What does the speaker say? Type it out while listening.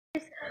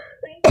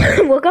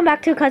Welcome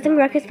back to Cousin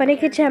Ruckus Funny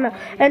Kid channel.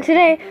 And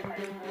today,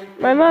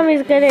 my mom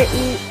is gonna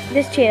eat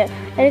this chia.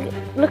 And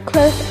look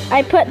close.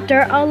 I put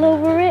dirt all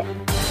over it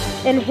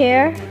and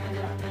hair,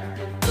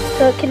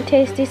 so it can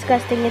taste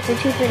disgusting. It's a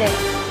cheaper day.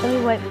 Let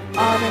me wipe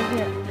all the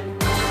hair.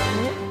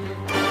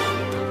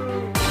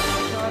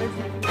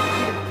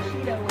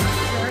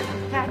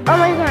 Oh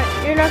my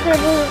God! You're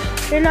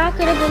not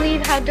gonna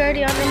believe how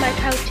dirty under my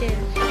couch is.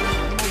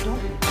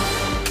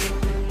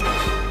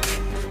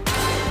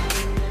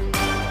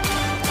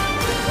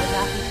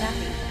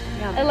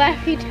 A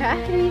laffy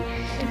taffy.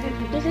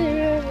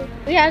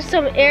 We have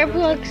some air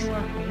plugs.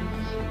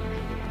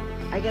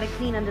 I gotta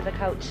clean under the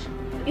couch.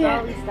 Yeah.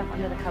 All this stuff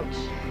under the couch.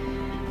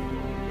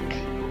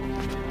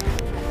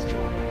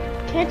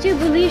 Can't you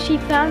believe she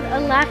found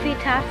a laffy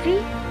taffy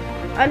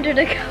under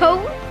the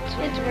couch?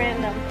 It's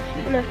random.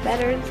 And a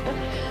feather and stuff.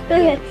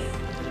 Okay.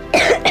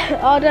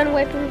 All done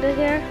wiping the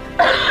hair.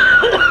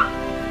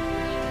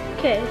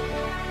 Okay.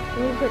 Let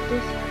me put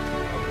this.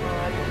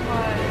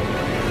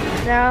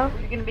 Now.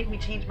 You're gonna make me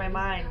change my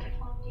mind.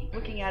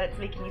 Looking at it's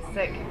making me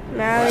sick.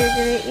 Now you're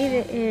gonna eat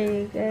it. Here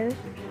you go.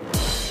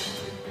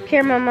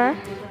 Here, Mama.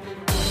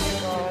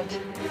 Oh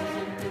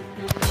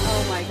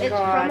my God. It's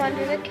from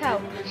under the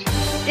couch.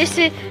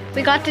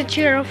 We got the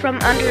churro from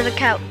under the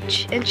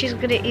couch, and she's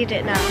gonna eat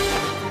it now.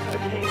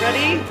 Okay,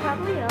 ready?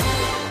 Probably not.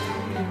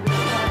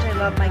 God, I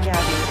love my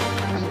Gabby.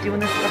 I'm doing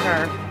this for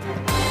her.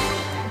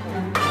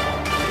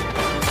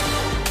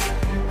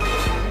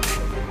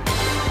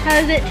 How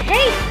does it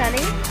taste,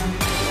 Sonny?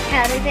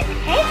 How does it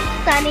taste,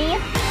 Sonny?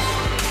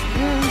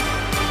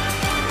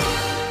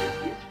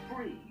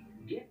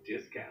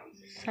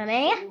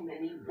 Sonny?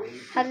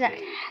 How does that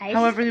taste?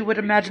 However you would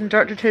imagine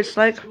dirt to taste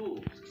like.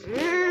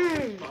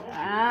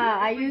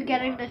 Ah, are you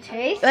getting the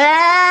taste?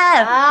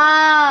 Ah!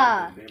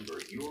 Ah!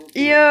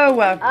 Ew!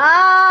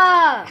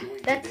 Ah!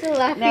 That's a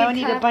laffy Now I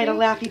need taffy. to bite a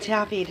laffy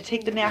taffy to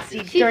take the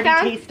nasty, dirty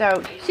taste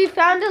out. She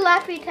found a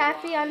laffy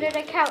taffy under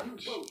the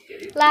couch.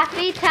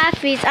 Laffy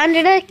taffies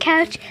under the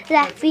couch.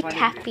 Laffy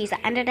taffies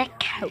under the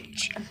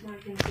couch.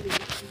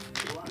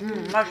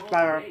 Much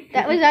better.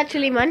 That was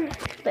actually mine,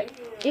 but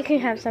you can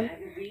have some.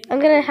 I'm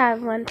gonna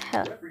have one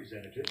too.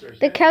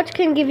 The couch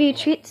can give you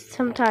treats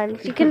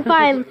sometimes. You can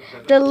find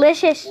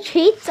delicious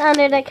treats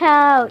under the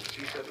couch.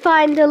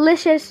 Find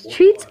delicious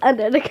treats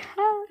under the couch.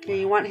 Okay,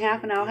 you want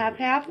half and I'll have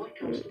half?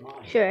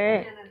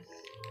 Sure.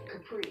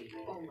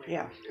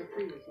 Yeah.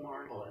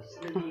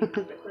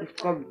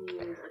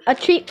 A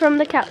treat from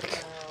the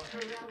couch.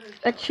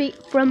 A treat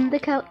from the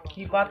couch.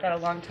 You bought that a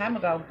long time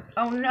ago.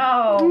 Oh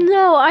no!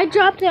 No, I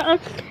dropped it on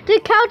the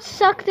couch.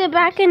 Sucked it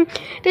back in.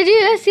 Did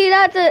you guys see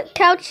that? The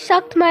couch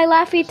sucked my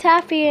laffy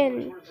taffy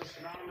in.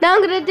 Now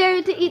I'm gonna dare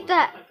you to eat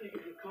that.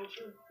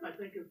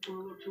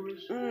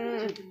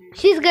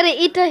 She's gonna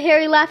eat the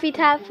hairy laffy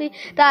taffy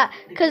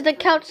because the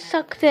couch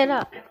sucked it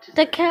up.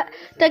 The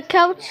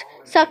couch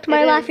sucked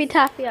my laffy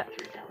taffy up.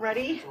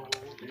 Ready?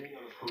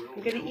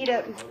 I'm gonna eat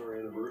it.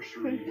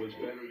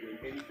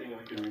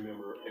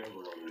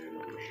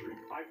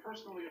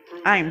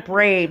 I'm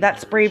brave.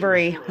 That's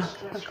bravery.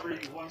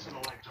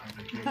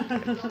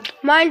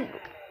 Mine.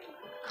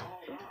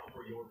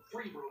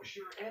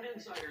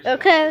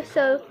 Okay,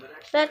 so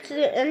that's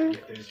the end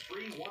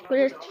for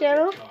this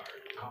channel.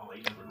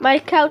 My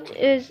couch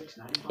is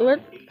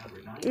what?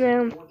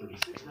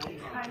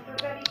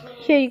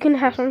 Here, you can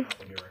have some.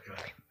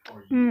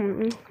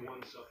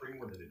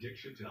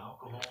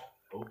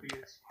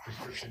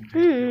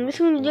 This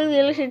one's really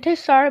delicious. It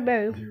tastes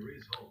strawberry.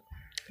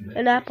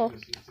 An apple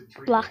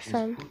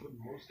blossom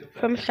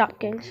from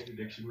Shopkins.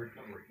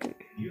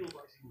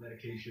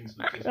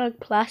 Like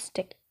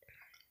plastic.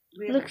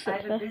 Looks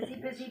like I have a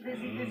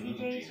busy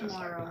day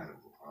tomorrow.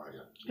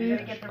 I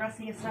gotta get the rest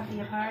of your stuff in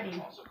your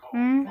party.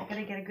 I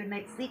gotta get a good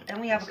night's sleep. Then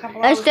we have a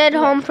couple I hours. stayed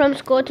home from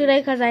school today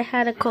because I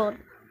had a cold.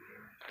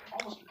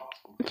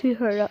 To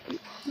hurt up.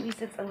 At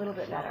least it's a little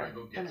bit better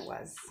than it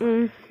was.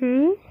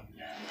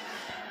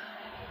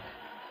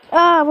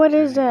 Ah, what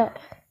is that?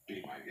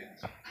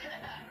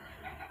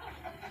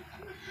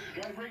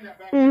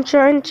 I'm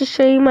trying to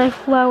show you my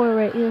flower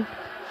right here.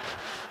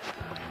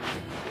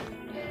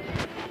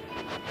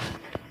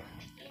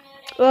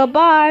 Well,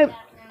 bye.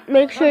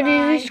 Make sure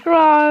to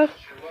subscribe.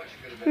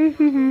 This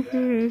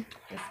blanket's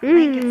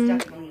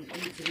definitely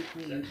needs to be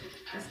cleaned.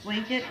 This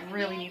blanket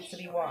really needs to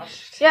be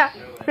washed. Yeah,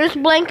 this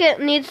blanket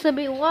needs to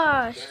be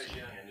washed.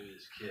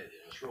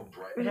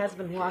 It has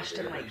been washed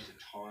in like,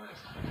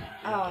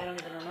 I don't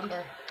even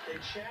remember.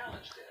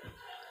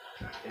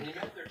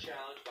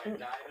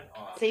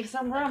 Save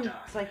some room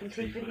so I can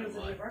take videos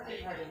of your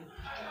birthday party.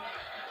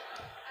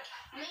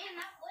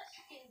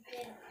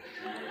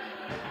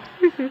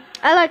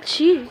 I like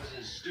cheese.